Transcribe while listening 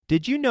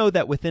Did you know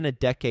that within a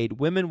decade,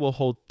 women will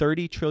hold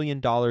 $30 trillion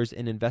in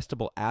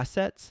investable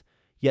assets?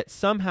 Yet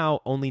somehow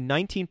only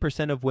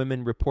 19% of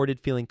women reported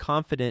feeling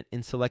confident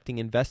in selecting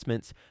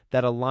investments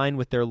that align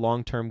with their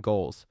long-term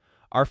goals.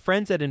 Our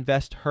friends at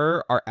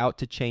InvestHer are out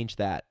to change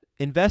that.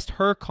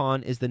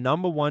 InvestHerCon is the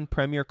 #1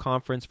 premier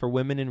conference for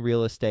women in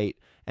real estate,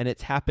 and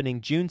it's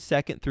happening June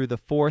 2nd through the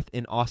 4th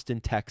in Austin,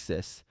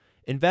 Texas.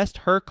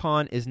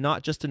 InvestHerCon is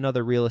not just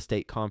another real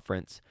estate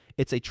conference.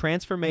 It's a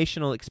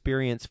transformational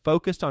experience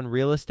focused on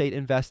real estate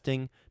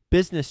investing,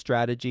 business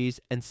strategies,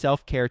 and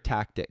self-care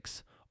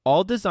tactics,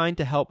 all designed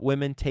to help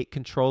women take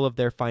control of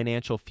their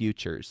financial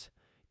futures.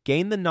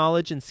 Gain the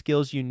knowledge and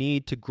skills you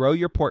need to grow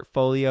your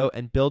portfolio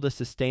and build a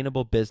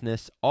sustainable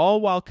business,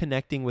 all while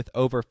connecting with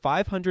over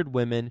 500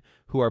 women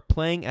who are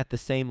playing at the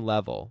same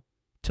level.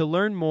 To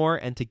learn more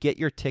and to get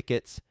your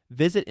tickets,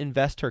 visit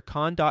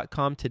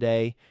InvestHerCon.com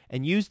today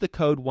and use the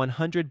code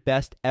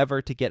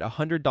 100BESTEVER to get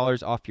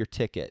 $100 off your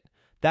ticket.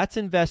 That's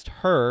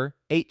InvestHer,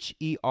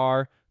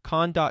 H-E-R,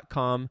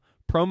 con.com,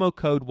 promo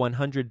code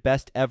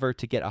 100BESTEVER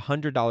to get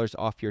 $100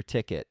 off your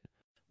ticket.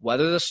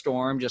 Weather the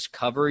storm, just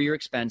cover your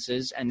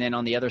expenses. And then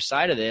on the other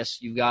side of this,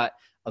 you've got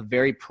a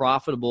very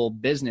profitable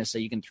business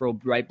that you can throw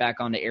right back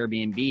onto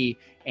Airbnb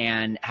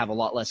and have a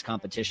lot less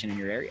competition in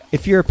your area.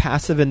 If you're a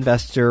passive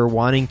investor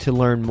wanting to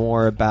learn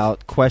more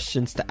about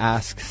questions to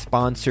ask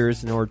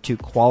sponsors in order to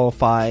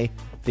qualify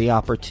the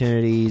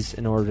opportunities,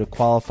 in order to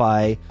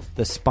qualify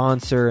the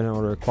sponsor, in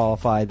order to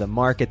qualify the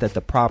market that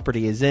the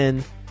property is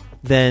in,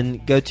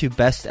 then go to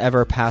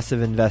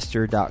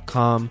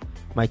besteverpassiveinvestor.com.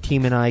 My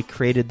team and I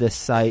created this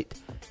site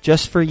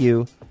just for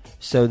you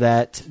so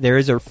that there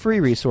is a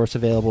free resource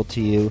available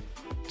to you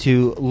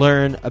to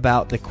learn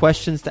about the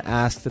questions to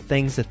ask, the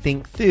things to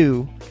think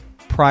through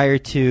prior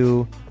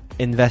to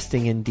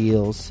investing in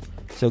deals.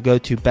 So go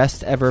to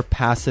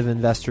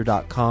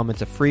besteverpassiveinvestor.com.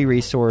 It's a free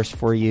resource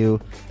for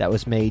you that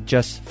was made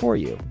just for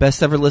you.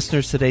 Best Ever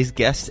listeners, today's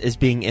guest is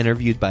being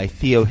interviewed by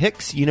Theo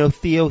Hicks. You know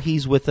Theo,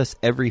 he's with us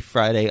every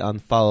Friday on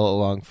Follow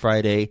Along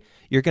Friday.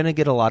 You're going to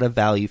get a lot of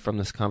value from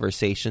this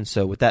conversation.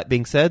 So with that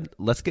being said,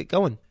 let's get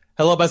going.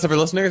 Hello, Best Ever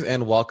listeners,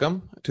 and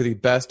welcome to the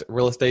Best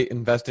Real Estate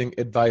Investing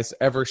Advice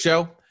Ever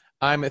show.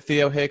 I'm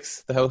Theo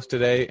Hicks, the host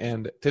today,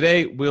 and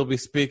today we'll be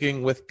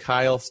speaking with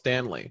Kyle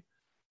Stanley.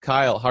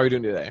 Kyle, how are you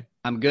doing today?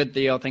 I'm good,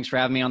 Theo. Thanks for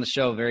having me on the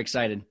show. Very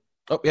excited.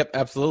 Oh, yep,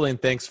 absolutely,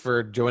 and thanks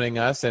for joining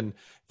us, and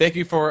thank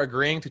you for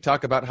agreeing to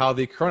talk about how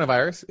the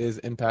coronavirus is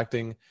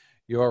impacting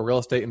your real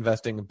estate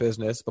investing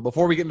business. But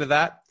before we get into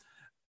that,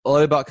 a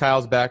little about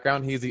Kyle's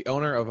background. He's the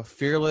owner of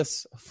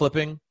Fearless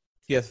Flipping.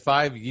 He has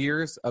 5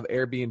 years of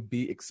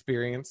Airbnb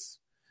experience,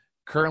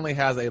 currently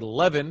has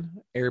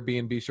 11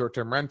 Airbnb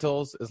short-term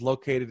rentals, is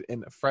located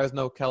in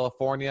Fresno,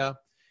 California,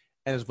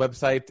 and his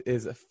website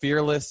is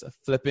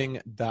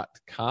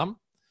fearlessflipping.com.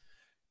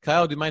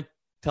 Kyle, do you mind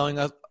telling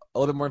us a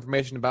little bit more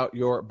information about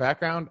your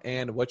background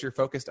and what you're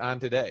focused on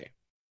today?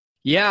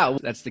 Yeah,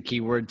 that's the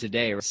key word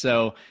today.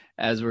 So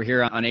as we're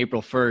here on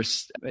April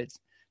 1st, it's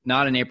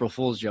not an April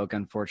Fool's joke,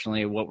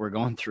 unfortunately, what we're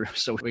going through.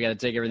 So we got to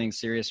take everything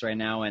serious right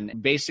now.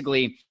 And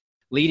basically,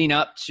 leading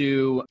up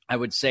to, I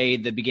would say,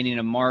 the beginning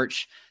of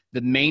March,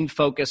 the main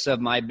focus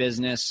of my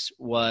business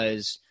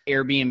was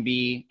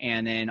Airbnb.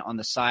 And then on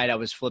the side, I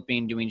was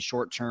flipping, doing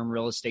short-term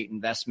real estate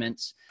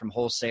investments from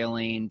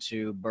wholesaling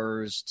to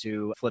BRRRRs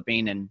to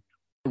flipping. And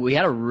we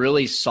had a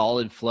really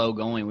solid flow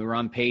going. We were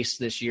on pace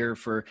this year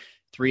for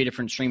 3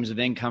 different streams of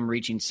income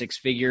reaching 6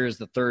 figures.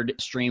 The third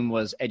stream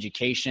was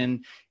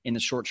education in the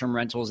short-term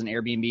rentals and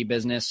Airbnb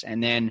business.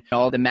 And then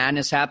all the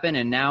madness happened.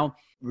 And now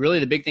really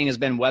the big thing has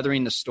been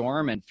weathering the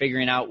storm and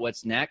figuring out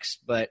what's next.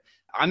 But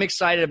I'm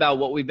excited about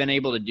what we've been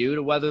able to do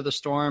to weather the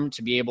storm,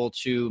 to be able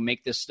to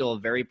make this still a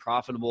very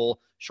profitable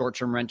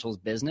short-term rentals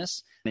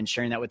business, and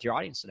sharing that with your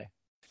audience today.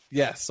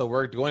 Yes, so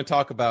we're going to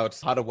talk about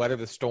how to weather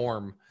the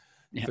storm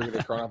through the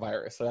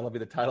coronavirus. So that'll be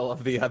the title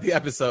of the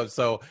episode.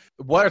 So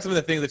what are some of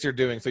the things that you're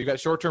doing? So you've got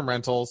short-term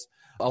rentals.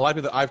 A lot of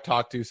people that I've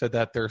talked to said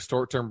that their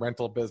short-term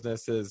rental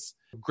business is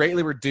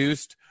greatly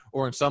reduced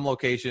or in some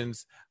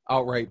locations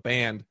outright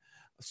banned.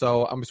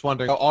 So I'm just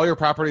wondering, are all your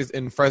properties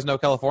in Fresno,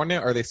 California?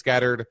 Are they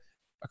scattered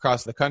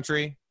across the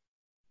country?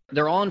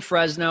 They're all in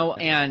Fresno.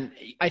 And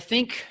I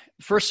think,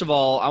 first of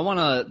all, I want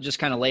to just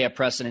kind of lay a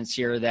precedence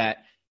here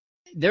that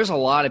there's a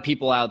lot of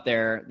people out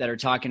there that are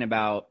talking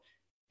about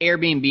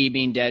Airbnb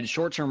being dead,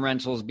 short-term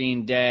rentals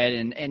being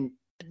dead, and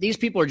these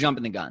people are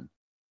jumping the gun.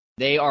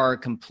 They are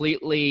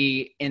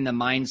completely in the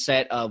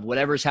mindset of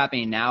whatever's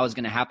happening now is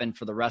going to happen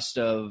for the rest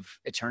of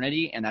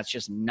eternity, and that's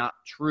just not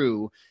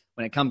true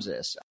when it comes to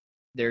this.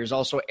 There's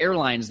also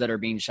airlines that are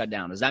being shut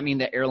down. Does that mean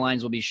that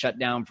airlines will be shut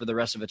down for the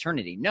rest of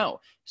eternity? No.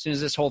 As soon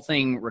as this whole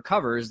thing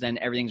recovers, then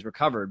everything's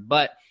recovered.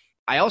 But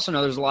I also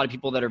know there's a lot of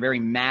people that are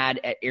very mad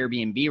at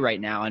Airbnb right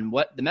now. And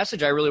what the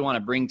message I really want to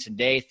bring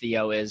today,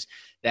 Theo, is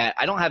that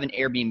I don't have an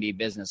Airbnb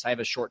business. I have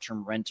a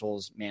short-term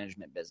rentals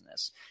management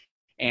business.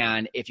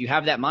 And if you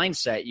have that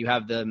mindset, you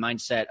have the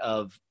mindset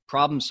of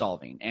problem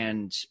solving.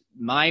 And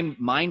my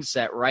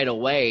mindset right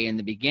away in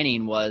the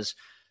beginning was,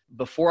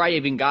 before I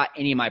even got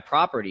any of my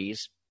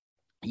properties,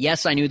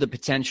 yes, I knew the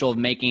potential of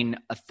making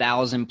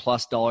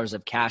 $1,000+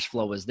 of cash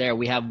flow was there.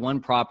 We have one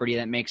property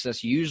that makes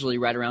us usually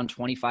right around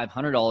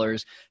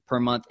 $2,500 per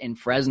month in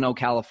Fresno,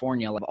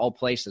 California, of all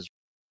places.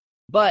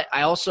 But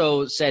I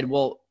also said,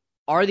 well,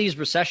 are these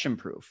recession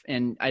proof?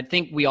 And I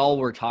think we all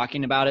were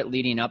talking about it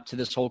leading up to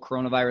this whole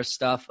coronavirus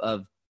stuff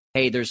of,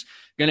 hey, there's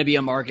going to be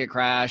a market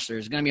crash.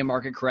 There's going to be a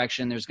market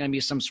correction. There's going to be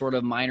some sort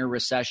of minor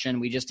recession.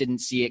 We just didn't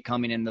see it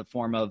coming in the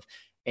form of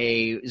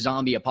a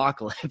zombie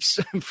apocalypse,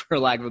 for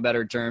lack of a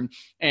better term.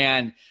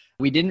 And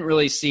we didn't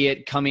really see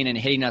it coming and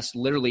hitting us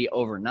literally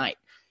overnight.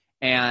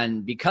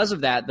 And because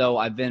of that, though,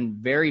 I've been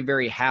very,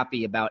 very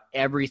happy about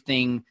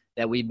everything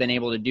that we've been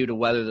able to do to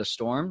weather the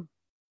storm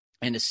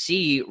and to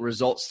see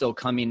results still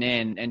coming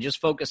in. And just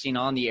focusing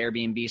on the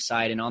Airbnb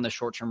side and on the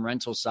short-term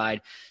rental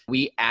side,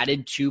 we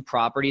added 2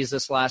 properties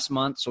this last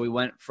month. So we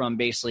went from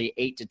basically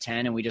 8 to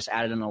 10, and we just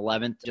added an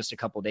 11th just a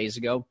couple of days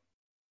ago.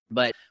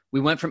 But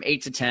we went from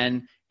 8 to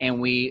 10, and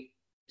we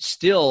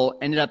still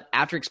ended up,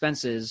 after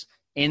expenses,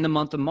 in the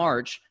month of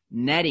March,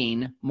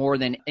 netting more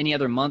than any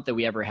other month that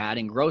we ever had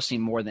and grossing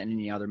more than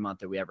any other month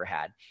that we ever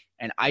had.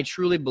 And I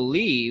truly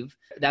believe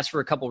that's for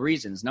a couple of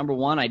reasons. Number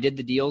one, I did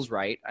the deals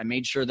right. I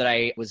made sure that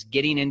I was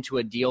getting into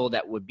a deal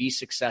that would be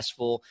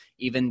successful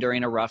even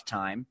during a rough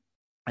time.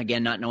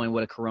 Again, not knowing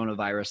what a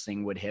coronavirus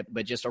thing would hit,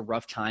 but just a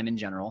rough time in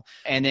general.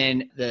 And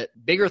then the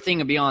bigger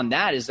thing beyond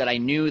that is that I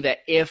knew that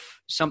if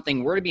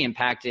something were to be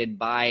impacted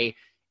by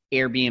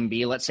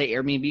Airbnb, let's say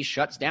Airbnb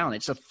shuts down,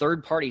 it's a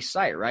third-party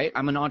site, right?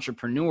 I'm an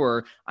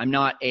entrepreneur. I'm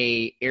not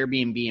a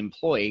Airbnb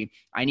employee.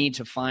 I need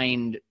to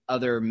find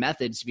other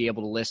methods to be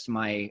able to list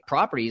my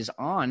properties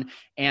on.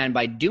 And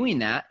by doing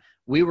that,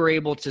 we were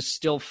able to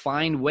still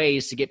find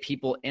ways to get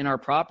people in our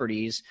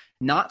properties,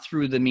 not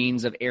through the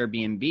means of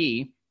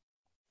Airbnb,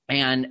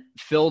 and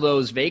fill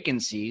those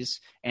vacancies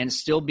and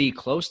still be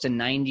close to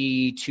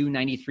 92,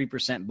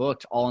 93%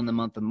 booked all in the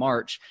month of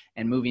March.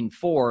 And moving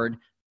forward,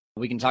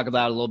 we can talk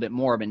about it a little bit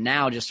more, but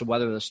now just to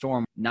weather the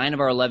storm, 9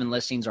 of our 11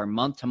 listings are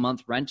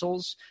month-to-month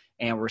rentals,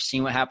 and we're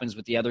seeing what happens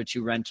with the other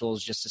 2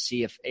 rentals just to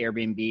see if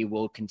Airbnb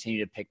will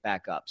continue to pick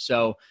back up.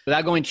 So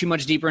without going too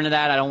much deeper into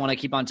that, I don't want to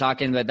keep on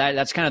talking, but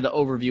that's kind of the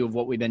overview of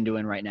what we've been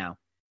doing right now.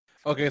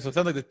 Okay, so it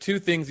sounds like the 2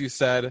 things you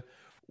said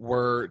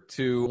were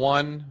to,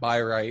 1,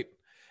 buy right,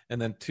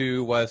 and then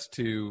 2 was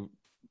to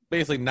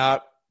basically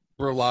not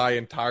rely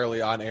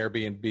entirely on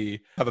Airbnb,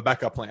 have a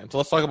backup plan. So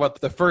let's talk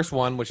about the first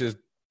one, which is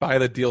buy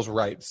the deals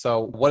right.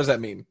 So what does that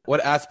mean?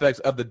 What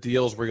aspects of the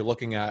deals were you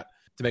looking at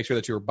to make sure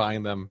that you were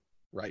buying them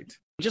right?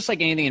 Just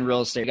like anything in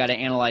real estate, you got to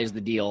analyze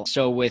the deal.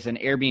 So with an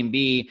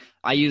Airbnb,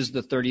 I use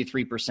the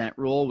 33%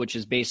 rule, which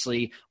is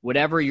basically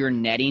whatever you're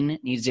netting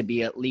needs to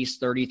be at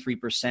least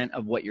 33%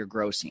 of what you're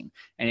grossing.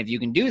 And if you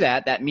can do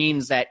that, that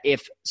means that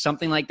if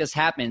something like this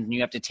happens and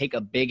you have to take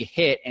a big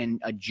hit and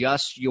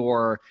adjust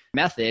your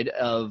method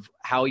of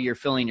how you're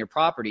filling your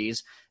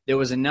properties, there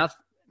was enough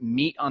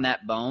meat on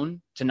that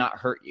bone to not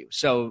hurt you.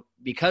 So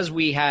because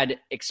we had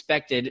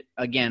expected,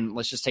 again,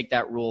 let's just take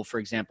that rule for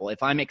example.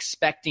 If I'm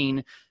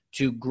expecting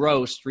to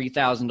gross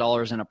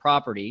 $3,000 in a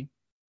property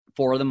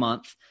for the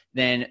month,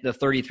 then the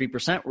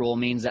 33% rule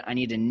means that I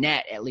need to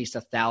net at least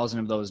 $1,000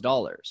 of those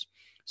dollars.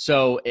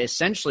 So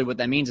essentially what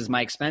that means is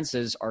my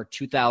expenses are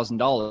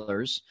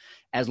 $2,000.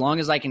 As long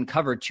as I can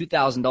cover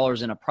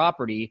 $2,000 in a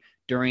property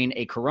during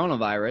a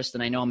coronavirus,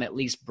 then I know I'm at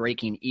least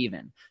breaking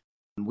even.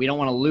 We don't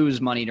want to lose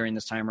money during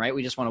this time, right?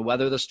 We just want to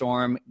weather the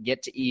storm,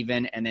 get to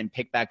even, and then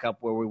pick back up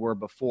where we were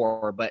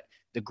before. But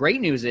the great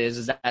news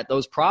is that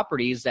those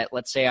properties that,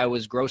 let's say I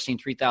was grossing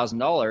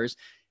 $3,000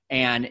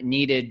 and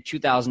needed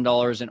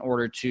 $2,000 in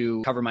order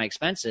to cover my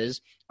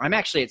expenses, I'm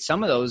actually at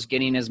some of those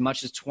getting as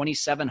much as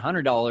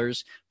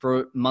 $2,700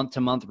 for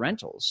month-to-month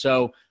rentals.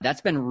 So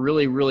that's been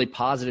really, really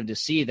positive to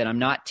see that I'm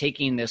not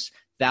taking this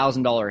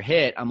 $1,000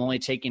 hit. I'm only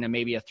taking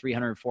maybe a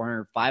 $300,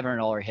 $400,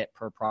 $500 hit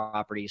per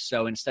property.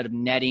 So instead of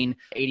netting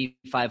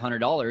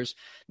 $8,500,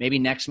 maybe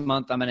next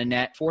month I'm going to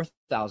net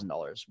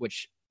 $4,000,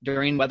 which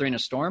during weathering a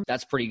storm,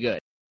 that's pretty good.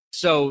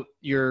 So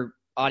your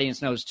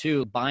audience knows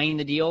too, buying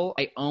the deal,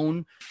 I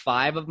own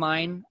 5 of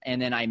mine and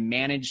then I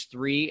manage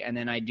 3 and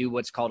then I do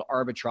what's called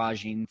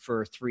arbitraging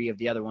for 3 of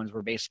the other ones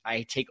where basically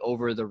I take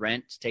over the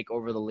rent, take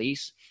over the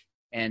lease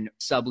and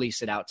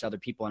sublease it out to other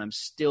people. And I'm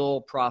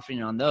still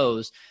profiting on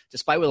those,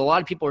 despite what a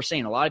lot of people are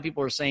saying. A lot of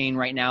people are saying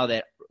right now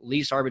that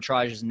lease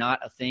arbitrage is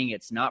not a thing.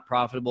 It's not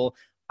profitable.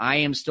 I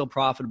am still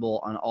profitable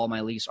on all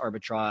my lease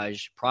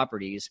arbitrage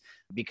properties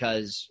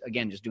because,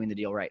 again, just doing the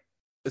deal right.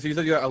 So you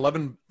said you got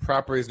 11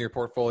 properties in your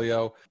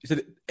portfolio. You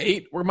said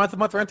 8 were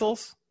month-to-month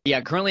rentals?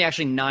 Yeah, currently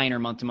actually 9 are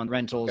month-to-month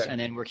rentals,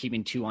 and then we're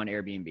keeping 2 on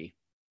Airbnb.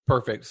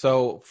 Perfect.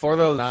 So for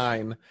those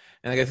 9,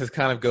 and I guess this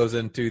kind of goes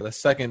into the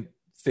second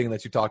thing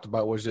that you talked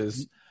about, which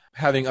is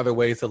having other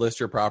ways to list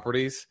your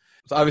properties.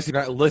 So obviously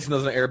you're not listing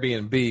those on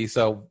Airbnb.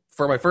 So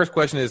for my first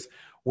question is,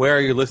 where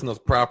are you listing those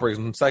properties?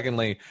 And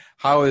secondly,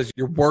 how has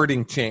your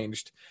wording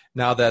changed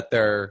now that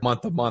they're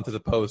month to month as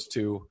opposed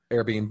to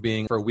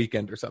Airbnb for a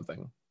weekend or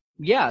something?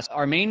 Yes,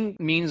 our main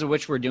means of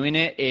which we're doing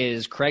it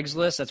is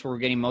Craigslist. That's where we're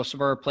getting most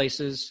of our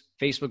places.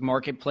 Facebook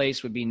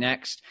Marketplace would be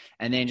next.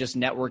 And then just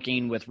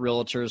networking with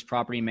realtors,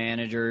 property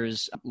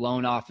managers,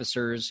 loan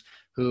officers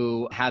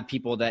who have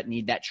people that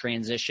need that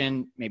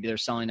transition. Maybe they're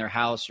selling their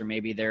house, or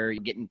maybe they're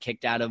getting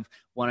kicked out of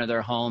one of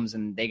their homes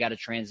and they got to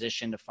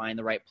transition to find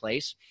the right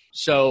place.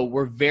 So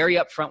we're very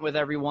upfront with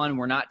everyone.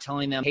 We're not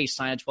telling them, hey,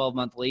 sign a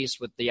 12-month lease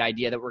with the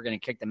idea that we're going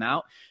to kick them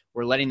out.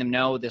 We're letting them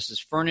know this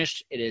is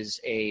furnished. It is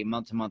a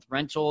month-to-month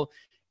rental,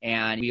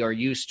 and we are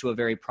used to a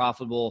very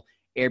profitable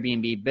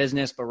Airbnb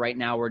business. But right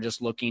now we're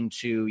just looking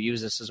to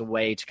use this as a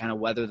way to kind of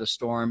weather the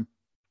storm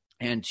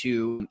and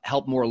to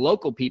help more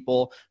local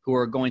people who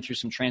are going through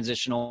some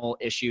transitional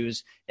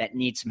issues that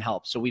need some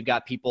help. So we've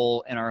got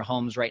people in our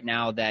homes right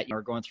now that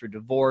are going through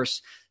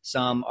divorce.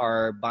 Some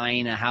are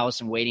buying a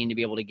house and waiting to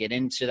be able to get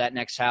into that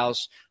next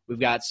house. We've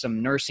got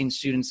some nursing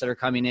students that are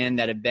coming in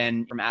that have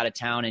been from out of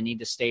town and need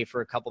to stay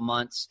for a couple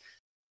months.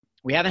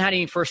 We haven't had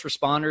any first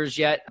responders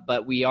yet,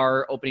 but we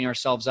are opening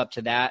ourselves up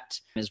to that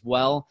as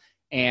well.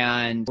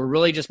 And we're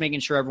really just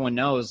making sure everyone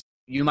knows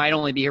you might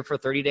only be here for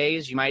 30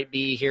 days. You might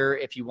be here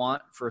if you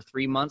want for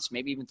 3 months,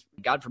 maybe even,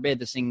 God forbid,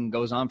 this thing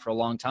goes on for a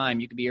long time.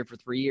 You could be here for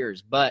 3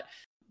 years, but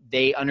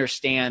they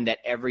understand that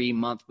every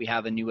month we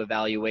have a new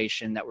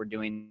evaluation that we're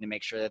doing to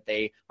make sure that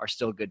they are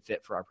still a good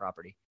fit for our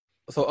property.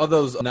 So of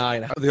those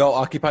 9, are they all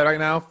occupied right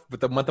now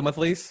with the month-to-month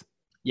lease?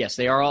 Yes,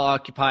 they are all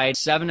occupied.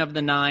 7 of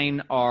the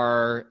 9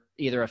 are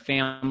either a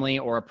family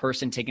or a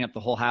person taking up the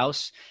whole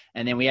house.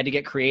 And then we had to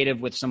get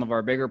creative with some of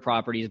our bigger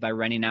properties by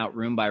renting out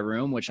room by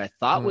room, which I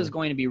thought was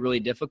going to be really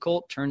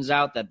difficult. Turns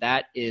out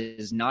that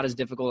is not as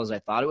difficult as I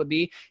thought it would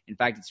be. In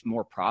fact, it's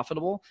more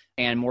profitable,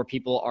 and more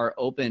people are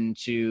open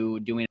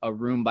to doing a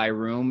room by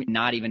room,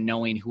 not even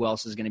knowing who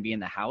else is going to be in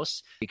the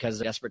house,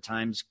 because desperate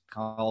times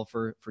call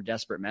for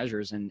desperate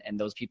measures. And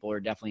those people are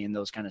definitely in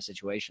those kind of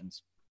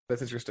situations.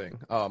 That's interesting.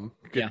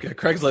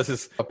 Craigslist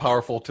is a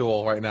powerful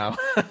tool right now.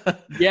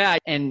 Yeah.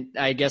 And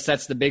I guess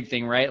that's the big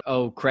thing, right?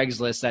 Oh,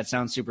 Craigslist, that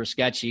sounds super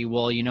sketchy.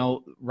 Well,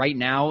 right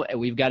now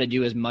we've got to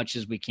do as much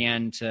as we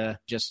can to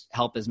just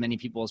help as many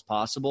people as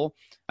possible.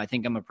 I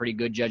think I'm a pretty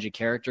good judge of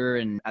character.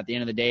 And at the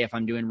end of the day, if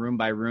I'm doing room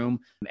by room,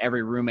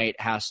 every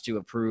roommate has to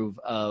approve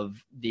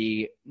of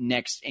the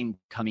next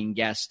incoming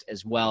guest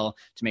as well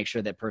to make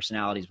sure that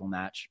personalities will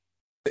match.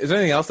 Is there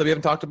anything else that we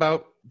haven't talked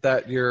about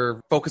that you're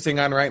focusing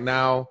on right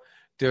now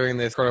during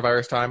this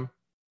coronavirus time?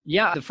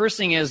 Yeah, the first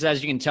thing is,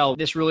 as you can tell,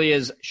 this really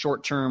is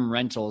short-term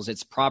rentals.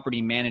 It's property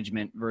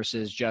management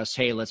versus just,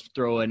 hey, let's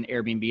throw an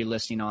Airbnb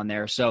listing on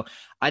there. So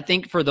I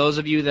think for those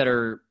of you that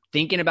are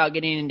thinking about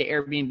getting into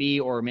Airbnb,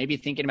 or maybe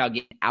thinking about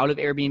getting out of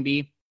Airbnb,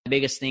 the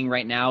biggest thing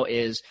right now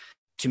is,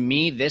 to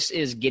me, this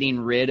is getting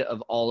rid of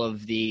all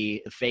of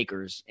the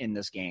fakers in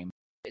this game.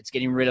 It's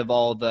getting rid of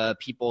all the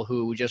people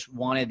who just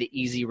wanted the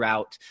easy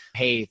route.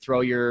 Hey,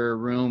 throw your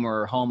room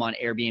or home on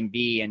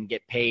Airbnb and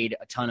get paid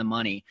a ton of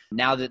money.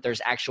 Now that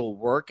there's actual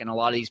work, and a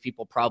lot of these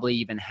people probably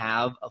even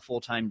have a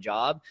full-time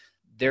job,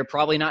 they're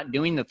probably not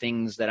doing the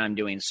things that I'm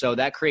doing. So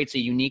that creates a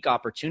unique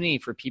opportunity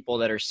for people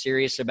that are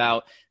serious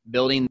about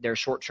building their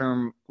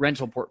short-term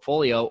rental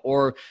portfolio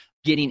or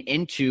getting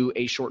into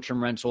a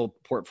short-term rental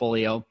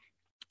portfolio,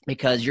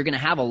 because you're going to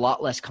have a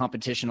lot less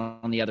competition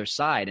on the other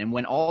side. And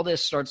when all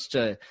this starts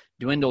to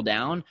dwindle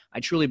down, I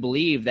truly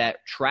believe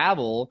that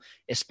travel,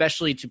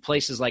 especially to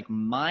places like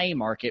my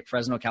market,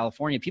 Fresno,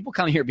 California, people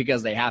come here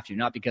because they have to,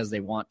 not because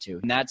they want to.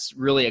 And that's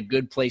really a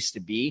good place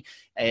to be,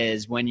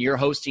 is when you're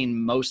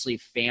hosting mostly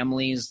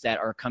families that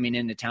are coming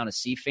into town to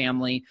see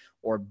family,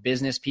 or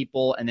business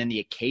people, and then the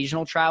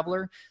occasional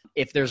traveler.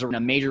 If there's a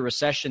major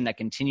recession that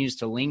continues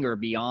to linger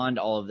beyond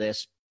all of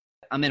this,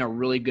 I'm in a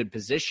really good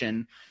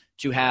position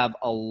to have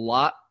a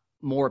lot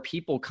more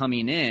people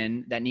coming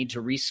in that need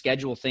to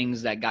reschedule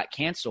things that got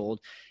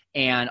canceled,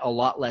 and a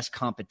lot less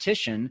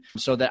competition,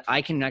 so that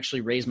I can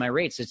actually raise my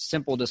rates. It's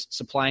simple to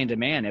supply and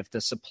demand. If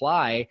the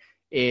supply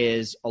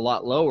is a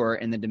lot lower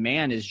and the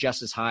demand is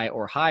just as high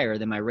or higher,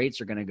 then my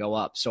rates are going to go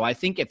up. So I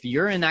think if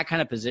you're in that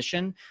kind of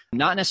position, I'm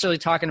not necessarily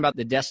talking about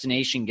the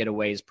destination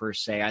getaways per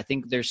se. I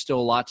think there's still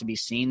a lot to be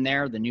seen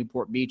there. The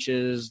Newport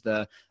beaches,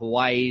 the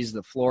Hawaiis,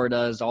 the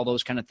Floridas, all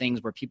those kind of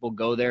things where people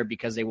go there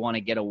because they want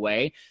to get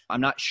away.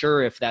 I'm not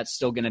sure if that's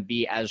still going to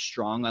be as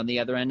strong on the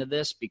other end of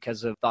this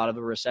because of thought of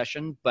a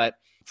recession. But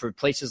for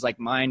places like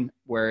mine,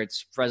 where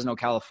it's Fresno,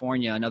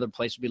 California, another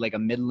place would be like a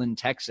Midland,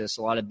 Texas,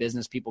 a lot of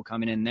business people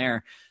coming in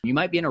there, you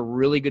might be in a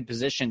really good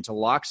position to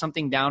lock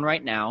something down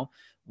right now,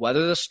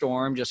 weather the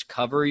storm, just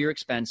cover your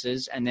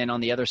expenses. And then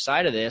on the other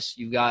side of this,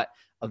 you've got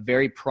a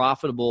very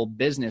profitable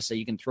business that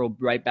you can throw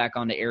right back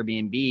onto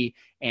Airbnb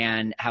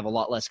and have a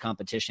lot less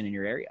competition in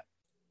your area.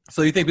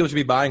 So you think people should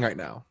be buying right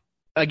now?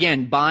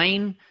 Again,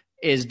 buying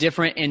is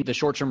different in the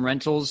short-term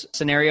rentals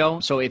scenario.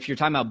 So if you're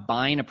talking about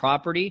buying a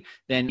property,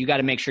 then you got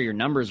to make sure your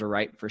numbers are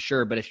right for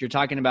sure. But if you're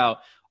talking about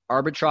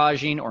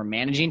arbitraging or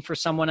managing for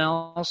someone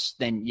else,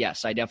 then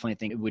yes, I definitely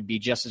think it would be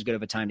just as good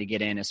of a time to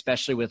get in,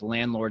 especially with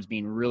landlords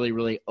being really,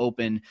 really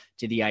open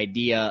to the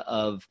idea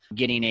of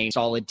getting a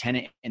solid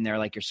tenant in there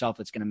like yourself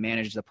that's going to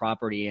manage the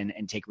property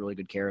and take really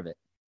good care of it.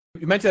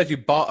 You mentioned that you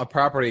bought a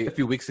property a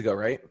few weeks ago,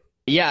 right?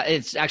 Yeah,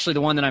 it's actually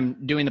the one that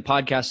I'm doing the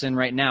podcast in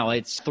right now.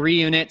 It's 3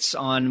 units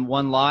on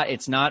one lot.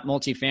 It's not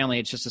multifamily.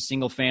 It's just a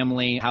single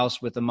family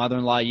house with a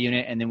mother-in-law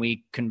unit. And then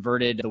we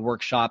converted the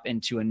workshop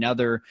into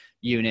another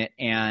unit,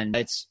 and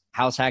it's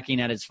house hacking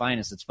at its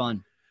finest. It's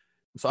fun.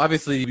 So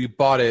obviously you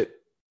bought it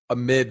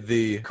amid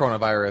the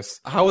coronavirus.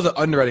 How was the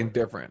underwriting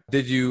different?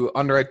 Did you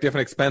underwrite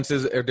different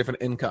expenses or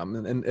different income?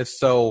 And if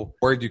so,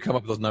 where did you come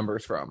up with those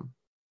numbers from?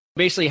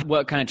 Basically,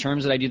 what kind of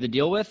terms did I do the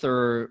deal with,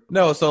 or?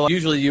 No, so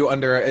usually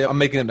I'm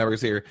making up numbers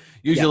here.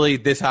 Usually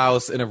this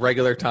house in a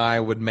regular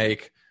time would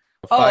make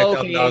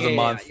 $5,000 a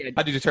month. Yeah.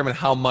 How do you determine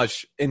how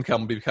much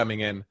income would be coming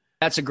in?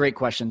 That's a great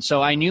question.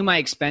 So I knew my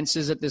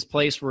expenses at this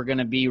place were going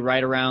to be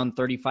right around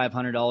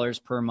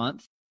 $3,500 per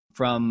month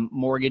from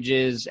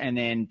mortgages and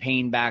then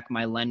paying back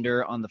my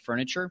lender on the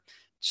furniture.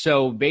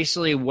 So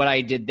basically what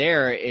I did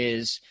there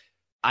is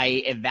I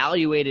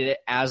evaluated it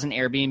as an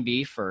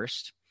Airbnb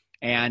first,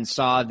 and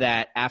saw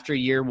that after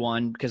year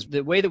one, because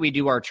the way that we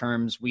do our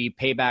terms, we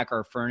pay back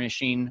our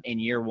furnishing in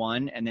year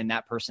one, and then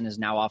that person is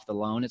now off the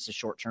loan. It's a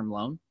short-term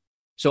loan.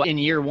 So in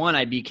year one,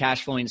 I'd be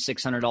cash flowing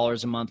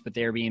 $600 a month with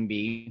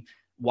Airbnb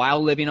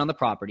while living on the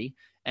property.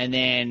 And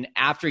then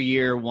after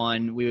year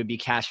one, we would be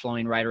cash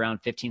flowing right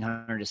around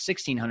 $1,500 to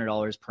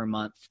 $1,600 per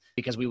month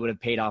because we would have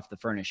paid off the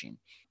furnishing.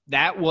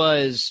 That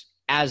was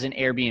as an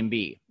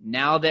Airbnb.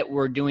 Now that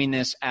we're doing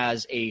this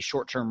as a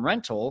short-term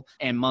rental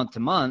and month to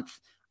month,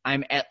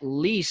 I'm at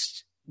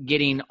least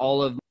getting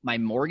all of my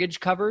mortgage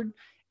covered,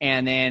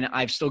 and then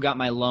I've still got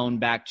my loan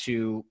back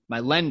to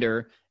my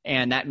lender.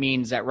 And that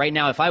means that right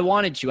now, if I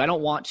wanted to, I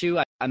don't want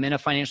to, I'm in a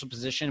financial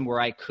position where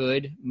I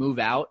could move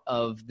out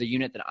of the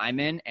unit that I'm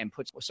in and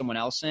put someone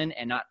else in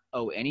and not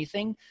owe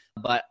anything.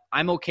 But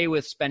I'm okay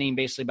with spending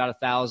basically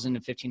about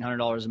 $1,000 to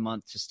 $1,500 a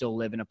month to still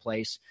live in a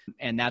place.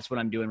 And that's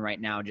what I'm doing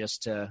right now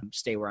just to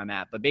stay where I'm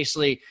at. But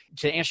basically,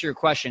 to answer your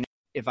question,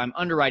 if I'm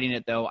underwriting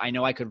it, though, I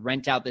know I could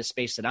rent out this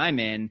space that I'm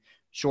in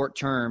short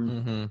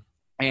term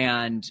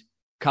and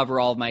cover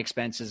all of my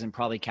expenses and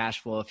probably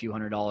cash flow a few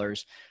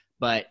 $100s.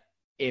 But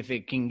if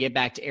it can get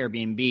back to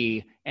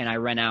Airbnb and I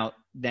rent out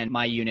then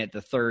my unit,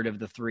 the third of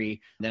the 3,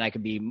 then I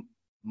could be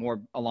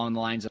more along the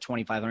lines of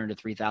 $2,500 to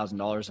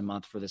 $3,000 a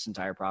month for this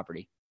entire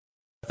property.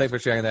 Thanks for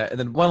sharing that. And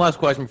then one last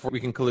question before we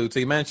conclude. So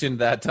you mentioned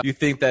that you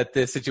think that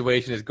this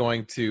situation is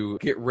going to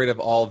get rid of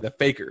all of the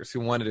fakers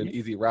who wanted an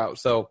easy route.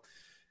 So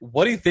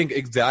what do you think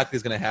exactly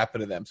is going to happen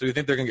to them? So do you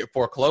think they're going to get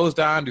foreclosed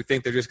on? Do you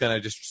think they're just going to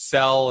just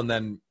sell and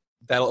then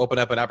that'll open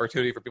up an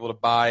opportunity for people to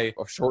buy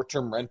a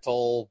short-term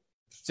rental,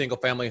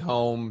 single-family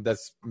home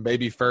that's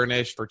maybe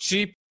furnished for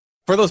cheap?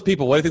 For those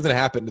people, what do you think is going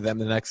to happen to them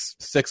in the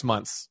next 6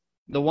 months?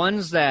 The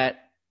ones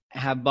that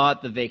have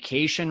bought the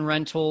vacation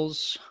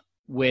rentals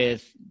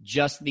with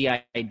just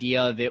the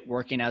idea of it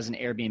working as an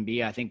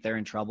Airbnb, I think they're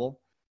in trouble,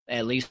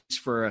 at least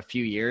for a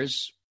few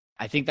years.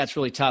 I think that's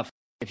really tough.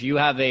 If you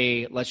have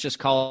let's just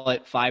call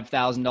it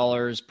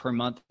 $5,000 per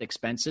month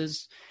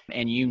expenses,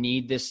 and you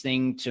need this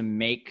thing to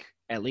make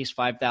at least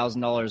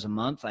 $5,000 a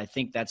month, I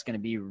think that's going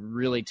to be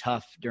really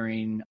tough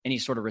during any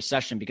sort of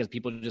recession because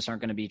people just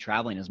aren't going to be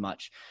traveling as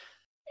much.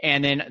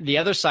 And then the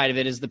other side of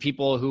it is the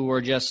people who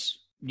are just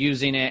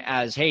using it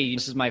as, hey,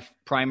 this is my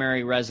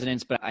primary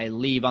residence, but I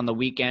leave on the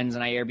weekends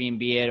and I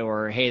Airbnb it,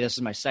 or hey, this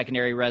is my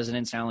secondary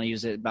residence. I only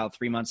use it about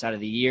 3 months out of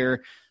the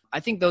year. I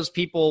think those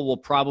people will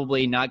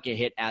probably not get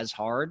hit as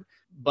hard.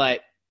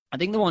 But I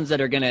think the ones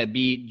that are going to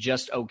be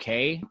just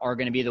okay are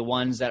going to be the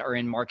ones that are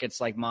in markets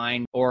like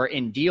mine or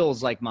in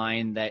deals like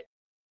mine that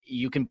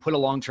you can put a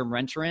long-term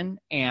renter in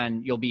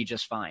and you'll be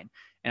just fine.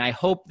 And I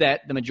hope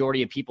that the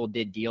majority of people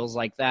did deals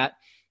like that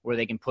where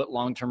they can put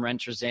long-term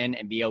renters in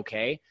and be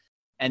okay.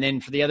 And then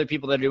for the other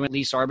people that are doing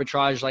lease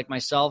arbitrage like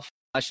myself,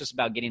 that's just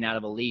about getting out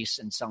of a lease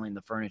and selling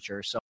the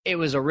furniture. So it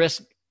was a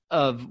risk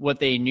of what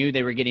they knew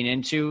they were getting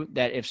into,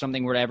 that if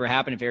something were to ever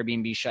happen, if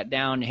Airbnb shut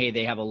down, hey,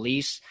 they have a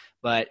lease.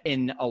 But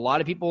in a lot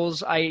of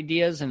people's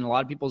ideas and a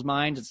lot of people's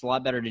minds, it's a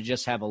lot better to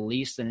just have a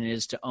lease than it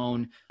is to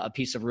own a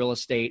piece of real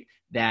estate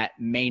that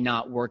may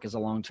not work as a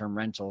long-term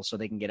rental so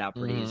they can get out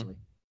pretty easily.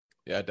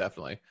 Yeah,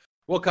 definitely.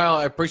 Well, Kyle,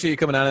 I appreciate you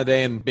coming on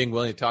today and being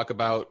willing to talk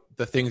about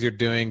the things you're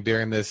doing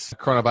during this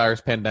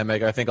coronavirus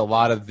pandemic. I think a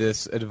lot of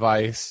this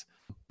advice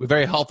will be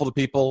very helpful to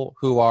people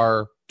who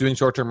are doing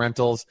short-term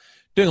rentals,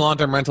 doing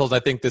long-term rentals. I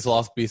think this will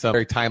also be some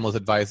very timeless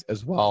advice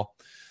as well.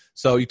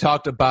 So you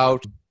talked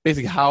about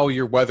basically how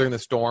you're weathering the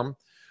storm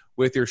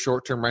with your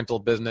short-term rental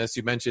business.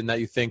 You mentioned that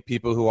you think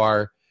people who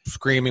are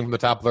screaming from the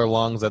top of their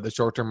lungs that the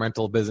short-term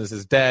rental business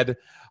is dead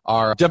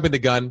are jumping the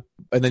gun.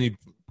 And then you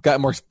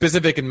got more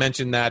specific and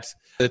mentioned that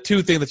the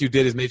two things that you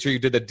did is make sure you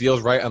did the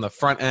deals right on the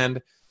front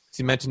end.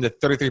 So you mentioned the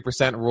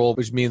 33% rule,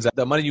 which means that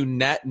the money you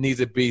net needs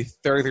to be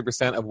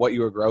 33% of what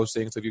you are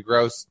grossing. So if you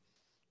gross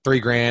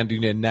 $3,000, you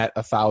need to net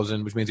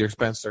 $1,000, which means your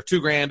expenses are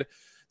 $2,000.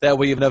 That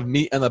way you have enough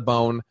meat on the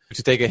bone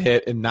to take a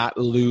hit and not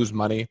lose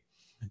money.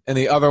 And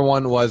the other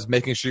one was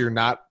making sure you're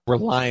not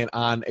reliant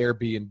on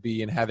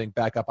Airbnb and having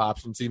backup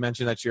options. So you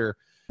mentioned that you're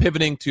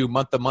pivoting to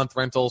month-to-month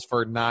rentals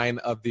for 9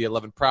 of the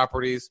 11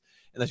 properties,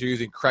 and that you're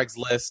using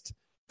Craigslist,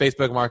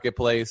 Facebook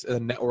Marketplace,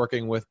 and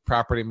networking with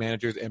property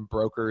managers and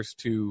brokers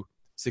to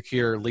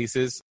secure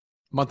leases,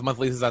 month-to-month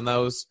leases on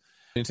those.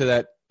 Into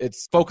that,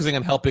 it's focusing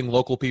on helping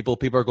local people.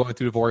 People are going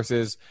through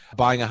divorces,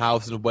 buying a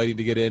house and waiting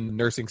to get in,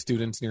 nursing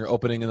students, and you're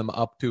opening them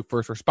up to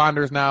first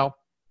responders now.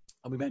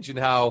 And we mentioned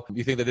how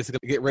you think that this is going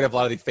to get rid of a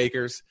lot of the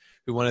fakers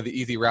who wanted the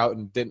easy route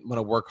and didn't want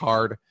to work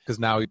hard, because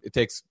now it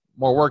takes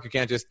more work. You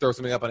can't just throw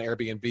something up on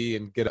Airbnb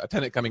and get a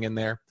tenant coming in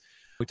there.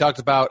 We talked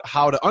about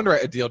how to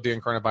underwrite a deal during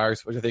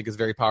coronavirus, which I think is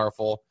very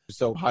powerful.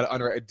 So how to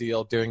underwrite a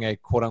deal during a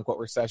quote-unquote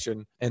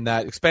recession, and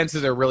that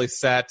expenses are really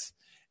set,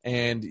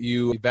 and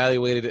you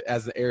evaluated it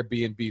as an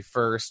Airbnb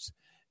first,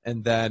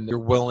 and then you're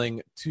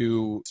willing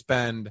to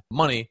spend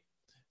money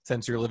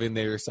since you're living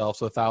there yourself,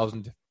 so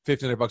 $1,000,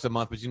 $1,500 a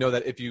month. But you know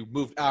that if you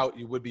moved out,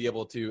 you would be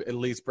able to at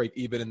least break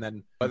even and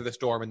then weather the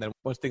storm, and then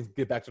once things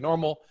get back to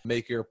normal,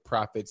 make your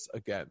profits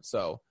again.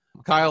 So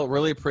Kyle,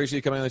 really appreciate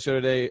you coming on the show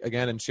today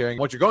again and sharing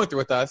what you're going through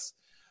with us.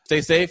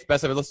 Stay safe.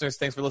 Best ever listeners,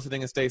 thanks for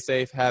listening, and stay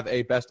safe. Have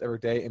a best ever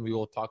day, and we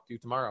will talk to you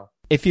tomorrow.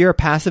 If you're a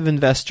passive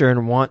investor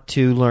and want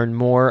to learn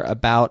more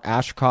about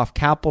Ashcroft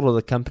Capital,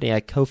 the company I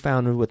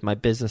co-founded with my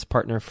business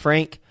partner,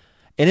 Frank,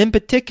 and in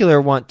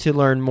particular want to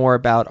learn more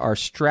about our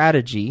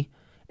strategy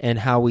and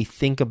how we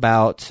think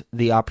about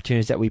the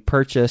opportunities that we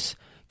purchase,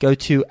 go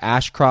to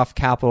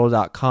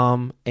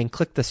ashcroftcapital.com and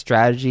click the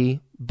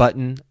strategy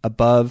button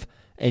above,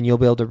 and you'll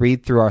be able to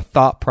read through our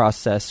thought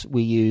process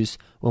we use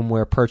when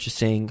we're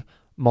purchasing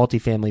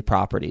multifamily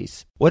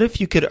properties. What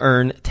if you could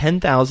earn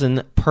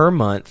 $10,000 per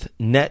month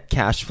net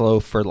cash flow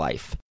for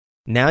life?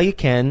 Now you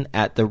can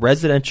at the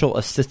Residential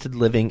Assisted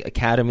Living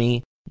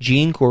Academy.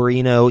 Gene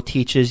Guarino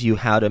teaches you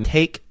how to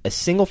take a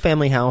single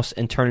family house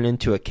and turn it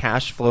into a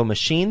cash flow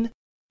machine.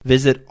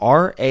 Visit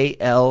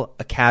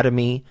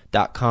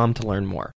RALacademy.com to learn more.